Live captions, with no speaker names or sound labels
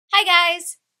Hi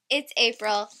guys, it's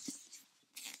April,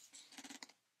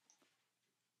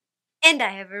 and I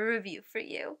have a review for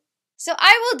you. So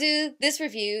I will do this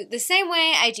review the same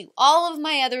way I do all of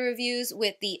my other reviews,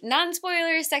 with the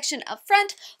non-spoiler section up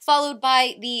front, followed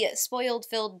by the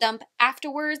spoiled-filled dump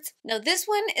afterwards. Now this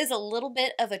one is a little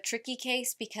bit of a tricky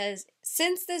case because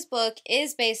since this book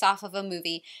is based off of a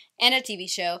movie and a TV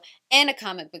show and a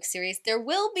comic book series, there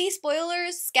will be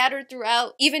spoilers scattered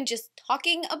throughout, even just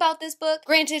talking about this book.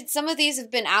 Granted, some of these have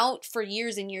been out for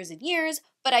years and years and years,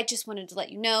 but I just wanted to let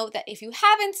you know that if you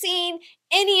haven't seen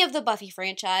any of the Buffy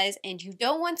franchise and you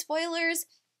don't want spoilers,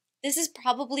 this is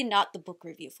probably not the book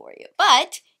review for you.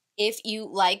 But if you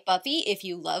like Buffy, if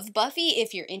you love Buffy,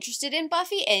 if you're interested in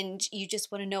Buffy and you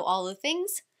just want to know all the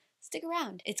things, stick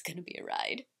around. It's gonna be a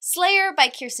ride. Slayer by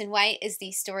Kiersten White is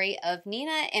the story of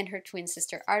Nina and her twin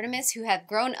sister Artemis, who have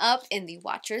grown up in the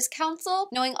Watchers Council,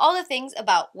 knowing all the things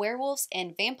about werewolves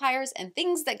and vampires and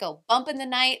things that go bump in the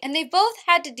night, and they've both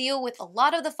had to deal with a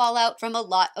lot of the fallout from a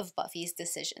lot of Buffy's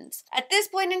decisions. At this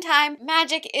point in time,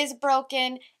 magic is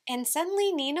broken, and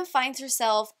suddenly Nina finds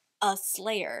herself a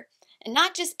Slayer. And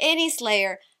not just any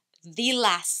Slayer, the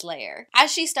last Slayer.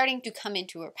 As she's starting to come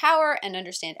into her power and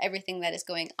understand everything that is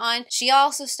going on, she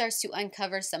also starts to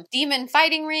uncover some demon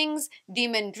fighting rings,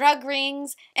 demon drug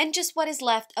rings, and just what is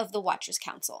left of the Watchers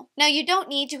Council. Now, you don't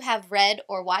need to have read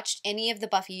or watched any of the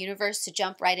Buffy universe to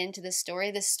jump right into this story.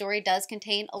 This story does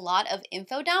contain a lot of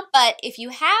info dump, but if you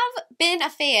have been a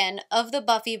fan of the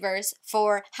Buffyverse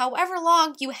for however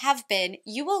long you have been,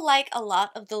 you will like a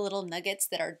lot of the little nuggets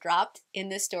that are dropped in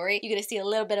this story. You get to see a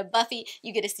little bit of Buffy,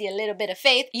 you get to see a little bit of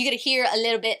Faith, you get to hear a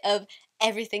little bit of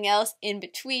everything else in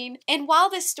between. And while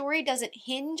this story doesn't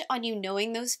hinge on you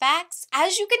knowing those facts,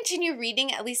 as you continue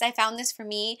reading, at least I found this for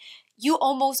me, you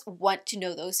almost want to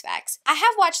know those facts. I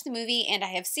have watched the movie and I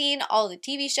have seen all the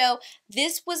TV show.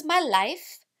 This was my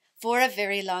life for a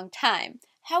very long time.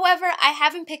 However, I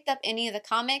haven't picked up any of the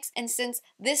comics, and since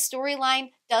this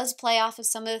storyline does play off of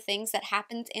some of the things that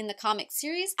happened in the comic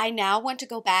series, I now want to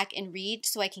go back and read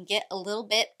so I can get a little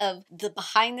bit of the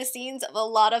behind the scenes of a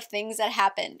lot of things that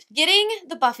happened. Getting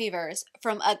the Buffyverse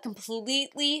from a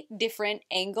completely different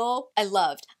angle, I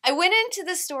loved. I went into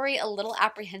the story a little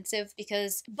apprehensive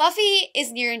because Buffy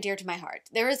is near and dear to my heart.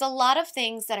 There is a lot of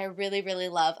things that I really, really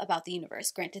love about the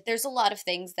universe. Granted, there's a lot of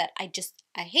things that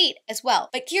I hate as well.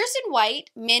 But Kiersten White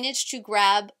managed to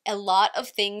grab a lot of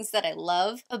things that I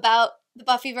love about the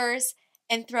Buffyverse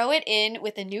and throw it in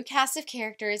with a new cast of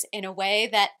characters in a way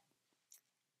that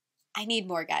I need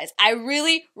more, guys. I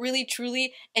really, really,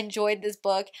 truly enjoyed this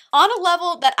book on a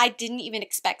level that I didn't even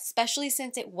expect, especially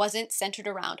since it wasn't centered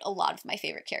around a lot of my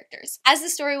favorite characters. As the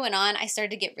story went on, I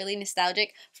started to get really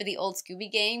nostalgic for the old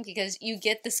Scooby game because you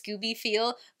get the Scooby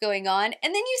feel going on,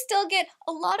 and then you still get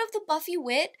a lot of the Buffy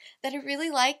wit that I really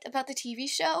liked about the TV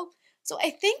show. So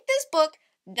I think this book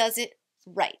does it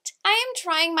right. I am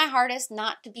trying my hardest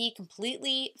not to be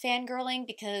completely fangirling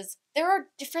because there are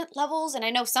different levels, and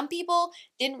I know some people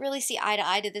didn't really see eye to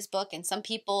eye to this book and some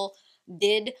people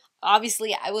did.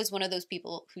 Obviously, I was one of those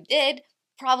people who did,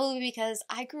 probably because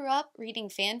I grew up reading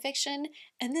fan fiction,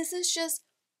 and this is just,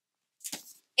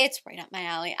 it's right up my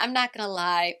alley. I'm not gonna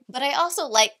lie. But I also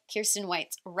like Kiersten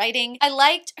White's writing. I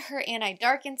liked her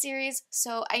Anti-Darken series,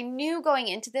 so I knew going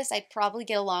into this I'd probably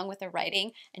get along with her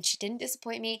writing, and she didn't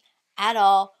disappoint me at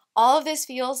all. All of this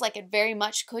feels like it very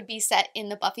much could be set in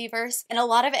the Buffyverse, and a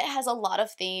lot of it has a lot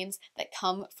of themes that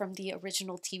come from the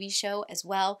original TV show as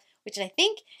well, which I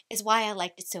think is why I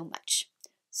liked it so much.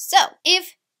 So,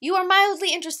 if you are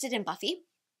mildly interested in Buffy,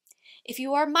 if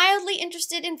you are mildly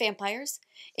interested in vampires,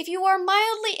 if you are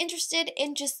mildly interested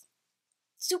in just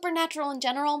supernatural in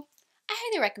general, I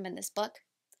highly recommend this book.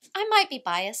 I might be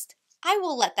biased. I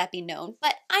will let that be known,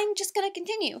 but I'm just going to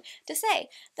continue to say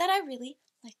that I really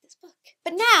like this book.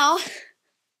 But now,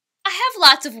 I have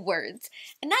lots of words,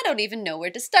 and I don't even know where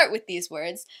to start with these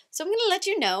words, so I'm going to let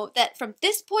you know that from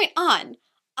this point on,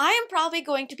 I am probably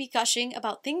going to be gushing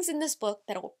about things in this book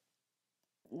that will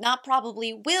not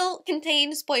probably will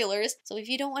contain spoilers, so if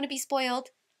you don't want to be spoiled,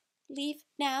 leave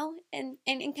now and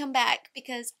come back,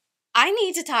 because I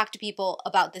need to talk to people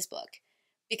about this book,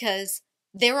 because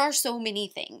there are so many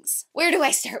things. Where do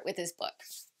I start with this book?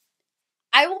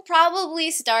 I will probably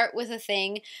start with a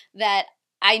thing that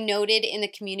I noted in the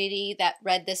community that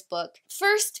read this book.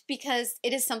 First, because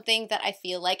it is something that I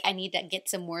feel like I need to get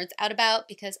some words out about,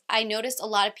 because I noticed a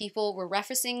lot of people were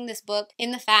referencing this book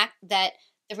in the fact that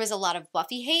there was a lot of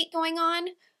Buffy hate going on,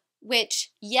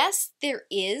 which, yes, there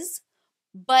is,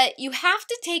 but you have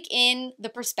to take in the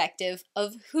perspective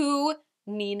of who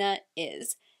Nina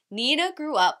is. Nina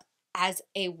grew up as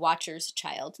a Watcher's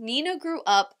child. Nina grew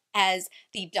up as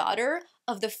the daughter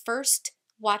of the first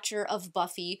watcher of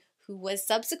Buffy who was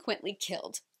subsequently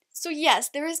killed. So yes,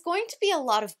 there is going to be a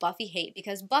lot of Buffy hate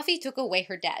because Buffy took away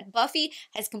her dad. Buffy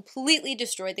has completely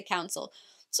destroyed the council.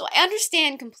 So I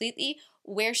understand completely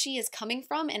where she is coming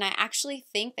from, and I actually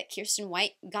think that Kiersten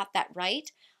White got that right.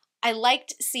 I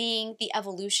liked seeing the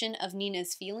evolution of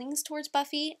Nina's feelings towards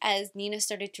Buffy as Nina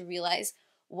started to realize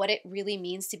what it really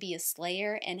means to be a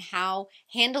Slayer and how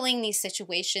handling these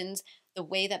situations the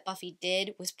way that Buffy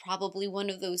did was probably one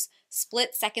of those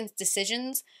split-second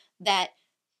decisions that,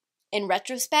 in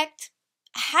retrospect,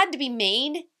 had to be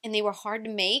made and they were hard to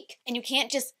make. And you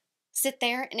can't just sit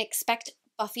there and expect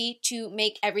Buffy to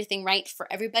make everything right for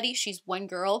everybody. She's one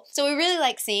girl. So we really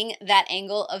like seeing that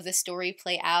angle of the story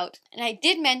play out. And I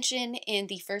did mention in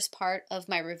the first part of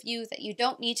my review that you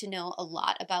don't need to know a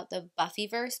lot about the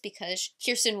Buffyverse because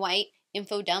Kiersten White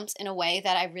info dumps in a way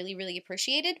that I really, really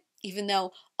appreciated, even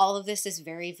though all of this is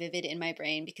very vivid in my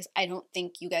brain because I don't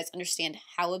think you guys understand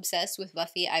how obsessed with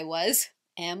Buffy I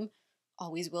am,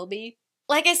 always will be.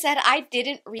 Like I said, I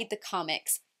didn't read the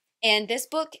comics, and this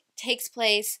book takes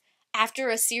place after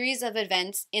a series of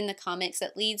events in the comics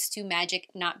that leads to magic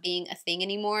not being a thing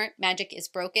anymore. Magic is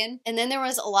broken. And then there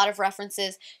was a lot of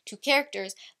references to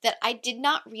characters that I did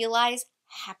not realize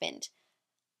happened.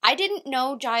 I didn't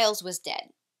know Giles was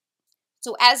dead.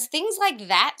 So as things like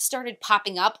that started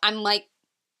popping up, I'm like,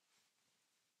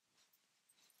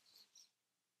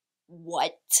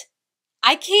 what?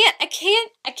 I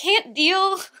can't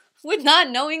deal with not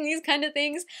knowing these kind of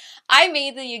things. I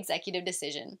made the executive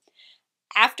decision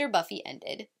after Buffy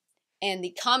ended and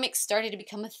the comics started to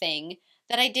become a thing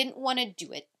that I didn't want to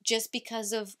do it just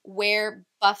because of where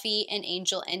Buffy and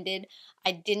Angel ended.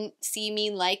 I didn't see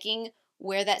me liking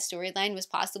where that storyline was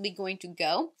possibly going to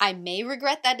go. I may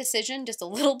regret that decision just a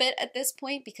little bit at this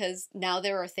point because now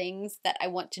there are things that I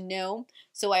want to know.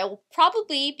 So I will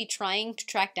probably be trying to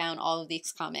track down all of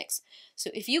these comics.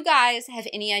 So if you guys have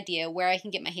any idea where I can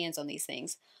get my hands on these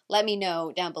things, let me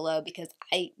know down below because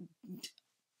I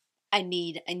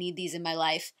need these in my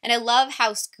life. And I love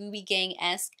how Scooby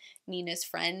Gang-esque Nina's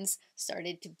friends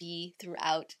started to be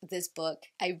throughout this book.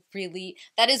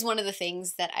 That is one of the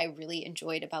things that I really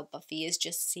enjoyed about Buffy is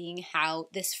just seeing how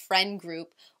this friend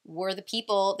group were the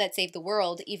people that saved the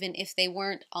world, even if they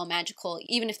weren't all magical,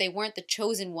 even if they weren't the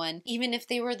chosen one, even if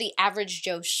they were the average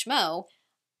Joe Schmo.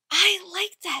 I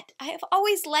like that. I have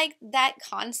always liked that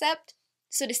concept.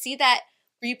 So to see that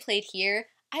replayed here,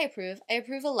 I approve. I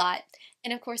approve a lot.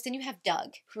 And of course, then you have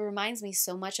Doug, who reminds me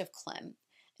so much of Clem.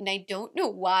 And I don't know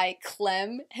why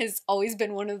Clem has always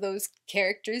been one of those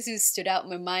characters who stood out in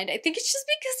my mind. I think it's just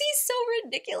because he's so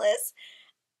ridiculous.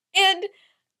 And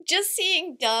just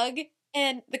seeing Doug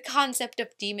and the concept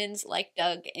of demons like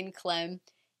Doug and Clem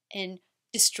and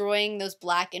destroying those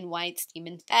black and whites,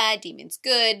 demons bad, demons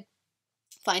good,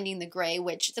 finding the gray,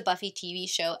 which the Buffy TV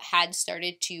show had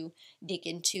started to dig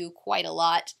into quite a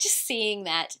lot. Just seeing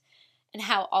that and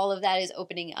how all of that is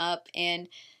opening up and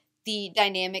the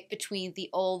dynamic between the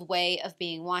old way of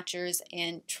being watchers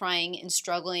and trying and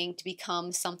struggling to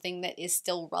become something that is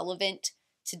still relevant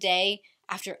today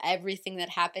after everything that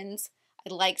happens.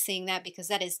 I like seeing that because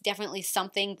that is definitely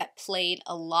something that played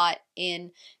a lot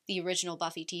in the original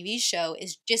Buffy TV show,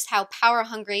 is just how power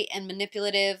hungry and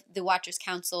manipulative the Watchers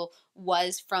Council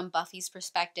was from Buffy's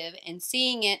perspective, and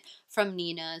seeing it from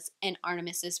Nina's and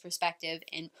Artemis's perspective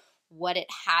and what it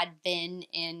had been,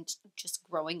 and just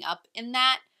growing up in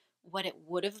that, what it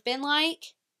would have been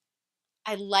like.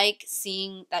 I like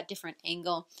seeing that different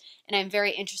angle, and I'm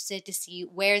very interested to see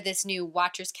where this new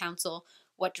Watchers Council,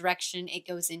 what direction it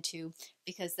goes into,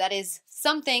 because that is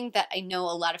something that I know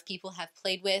a lot of people have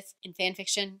played with in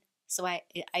fanfiction, so I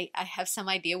have some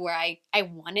idea where I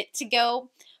want it to go,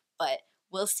 but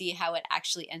we'll see how it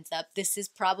actually ends up. This is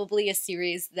probably a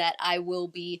series that I will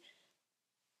be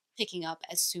picking up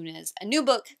as soon as a new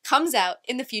book comes out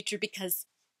in the future because,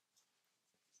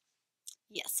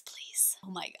 yes, please. Oh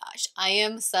my gosh, I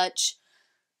am such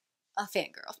a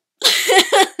fangirl.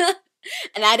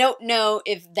 And I don't know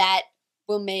if that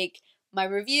will make my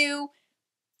review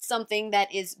something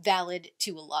that is valid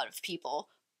to a lot of people.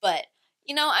 But,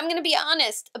 you know, I'm going to be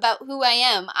honest about who I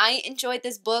am. I enjoyed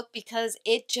this book because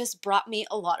it just brought me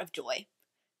a lot of joy.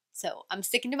 So I'm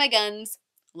sticking to my guns.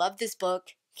 Love this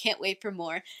book. Can't wait for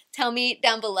more. Tell me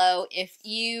down below if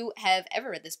you have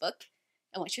ever read this book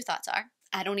and what your thoughts are.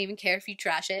 I don't even care if you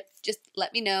trash it. Just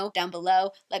let me know down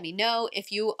below. Let me know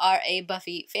if you are a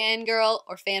Buffy fangirl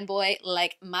or fanboy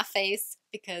like my face,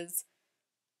 because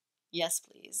yes,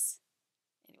 please.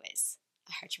 Anyways,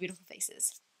 I heart your beautiful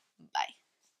faces. Bye.